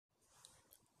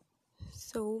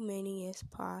So many years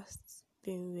passed,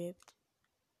 being raped.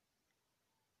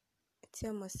 I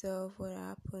tell myself what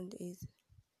happened is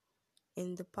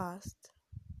in the past,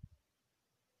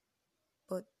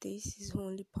 but this is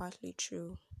only partly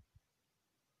true.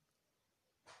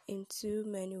 In too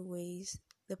many ways,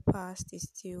 the past is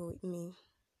still with me.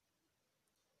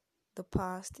 The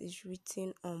past is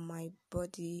written on my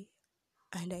body,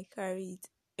 and I carry it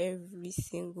every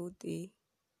single day.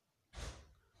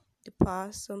 The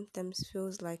past sometimes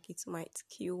feels like it might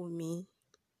kill me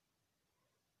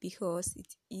because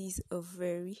it is a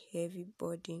very heavy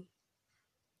burden,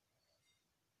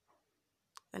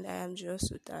 and I am just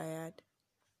so tired.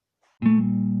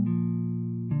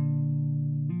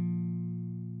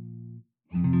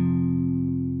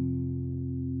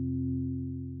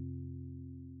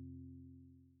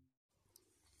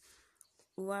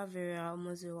 Vera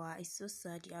Mozewa, it's so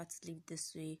sad you had to live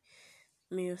this way.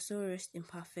 May your soul rest in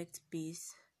perfect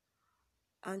peace.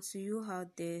 And to you out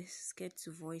there scared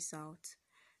to voice out,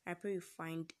 I pray you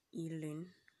find healing.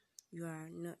 You are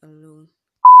not alone.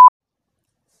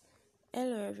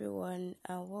 Hello everyone,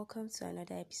 and welcome to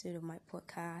another episode of my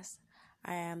podcast.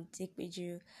 I am Dick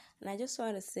Biju, and I just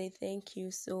want to say thank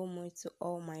you so much to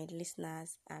all my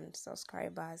listeners and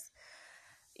subscribers.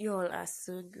 You all are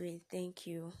so great. Thank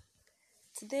you.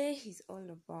 Today is all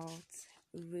about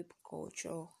rape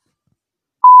culture.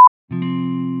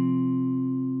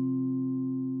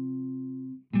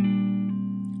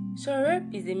 So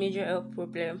rape is a major health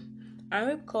problem, and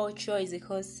rape culture is a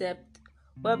concept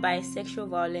whereby sexual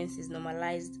violence is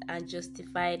normalized and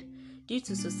justified due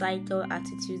to societal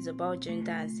attitudes about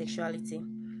gender and sexuality.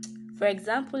 For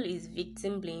example, is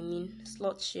victim blaming,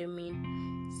 slut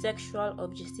shaming, sexual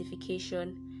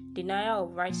objectification, denial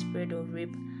of widespread of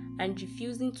rape, and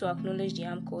refusing to acknowledge the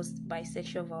harm caused by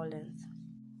sexual violence.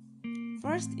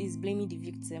 First is blaming the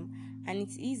victim, and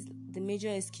it is the major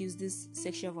excuse these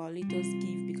sexual violators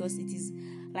give because it is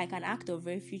like an act of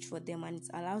refuge for them and it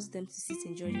allows them to sit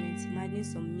in judgment, imagining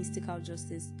some mystical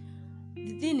justice.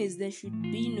 The thing is, there should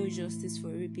be no justice for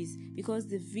rapists because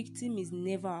the victim is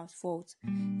never at fault.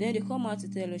 Then they come out to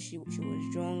tell us she was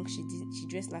drunk, she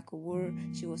dressed like a whore,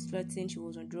 she was flirting, she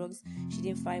was on drugs, she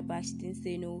didn't fight back, she didn't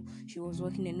say no, she was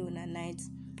working alone at night.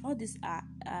 All these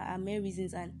are mere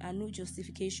reasons and are no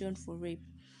justification for rape.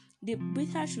 The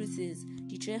bitter truth is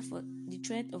the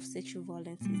threat of sexual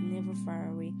violence is never far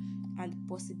away, and the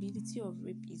possibility of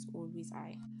rape is always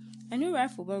high. I know right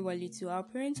from when we were little, our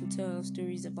parents would tell us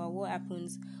stories about what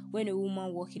happens when a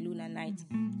woman walks alone at night.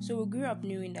 So we grew up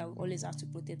knowing that we always have to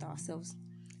protect ourselves.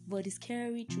 But the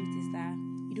scary truth is that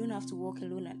you don't have to walk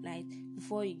alone at night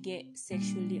before you get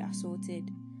sexually assaulted,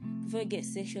 before you get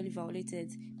sexually violated.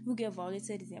 People get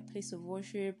violated in their place of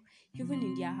worship, even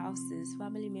in their houses,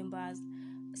 family members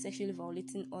sexually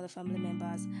violating other family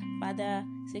members, father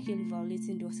sexually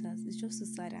violating daughters. It's just so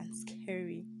sad and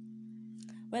scary.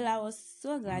 Well, I was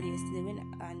so glad yesterday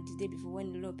and the day before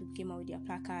when a lot of people came out with their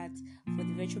placards for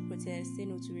the virtual protest, say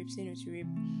no to rape, say no to rape.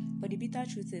 But the bitter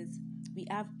truth is, we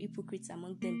have hypocrites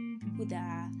among them, people that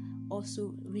are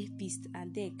also rapists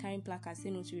and they're carrying placards, say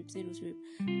no to rape, say no to rape.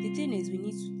 The thing is, we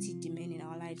need to teach the men in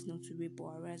our lives not to rape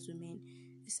or harass women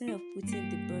instead of putting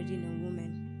the burden on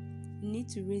women. We need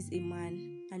to raise a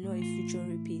man and not a future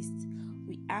rapist.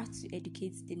 We have to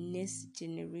educate the next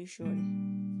generation.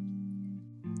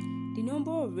 The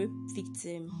number of rape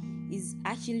victims is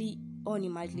actually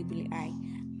unimaginably high,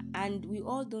 and we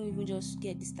all don't even just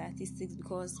get the statistics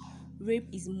because rape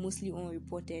is mostly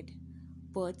unreported,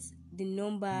 but the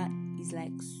number is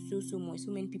like so much.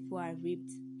 So many people are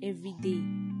raped every day,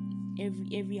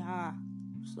 every hour,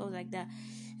 stuff like that.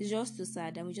 It's just so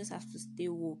sad, and we just have to stay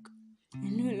woke. I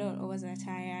know a lot of us are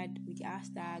tired with the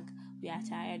hashtag we are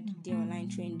tired, the online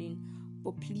trending,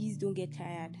 but please don't get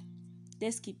tired.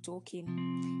 Let's keep talking.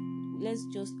 Let's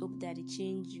just hope that the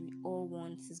change we all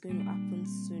want is going to happen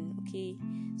soon, okay?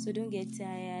 So don't get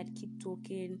tired, keep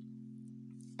talking.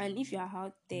 And if you are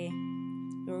out there,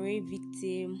 you're a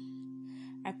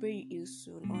victim, I pray you heal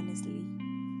soon, honestly.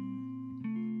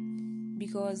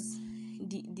 Because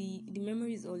the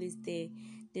memory is always there.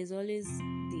 There's always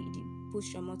the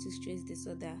post-traumatic stress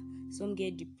disorder. Some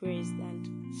get depressed and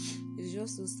it's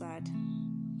just so sad.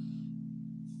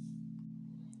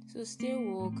 So stay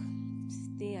woke,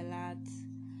 stay alert,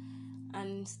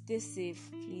 and stay safe,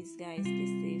 please, guys. Stay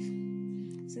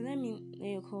safe. So let me know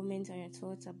your comments and your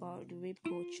thoughts about the rape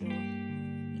culture,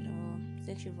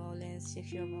 sexual violence,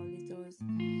 sexual violators,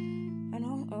 and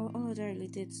all other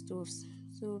related stuffs.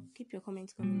 So keep your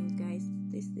comments coming in, guys.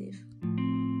 Stay safe.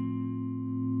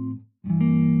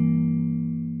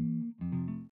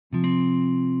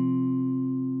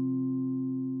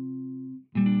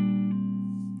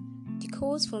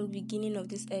 quote from the beginning of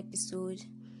this episode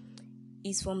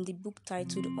is from the book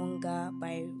titled Hunger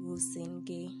by Ruth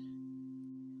Gay.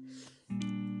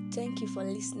 Thank you for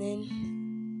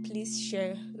listening. Please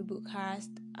share, rebookcast,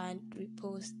 and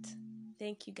repost.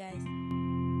 Thank you, guys.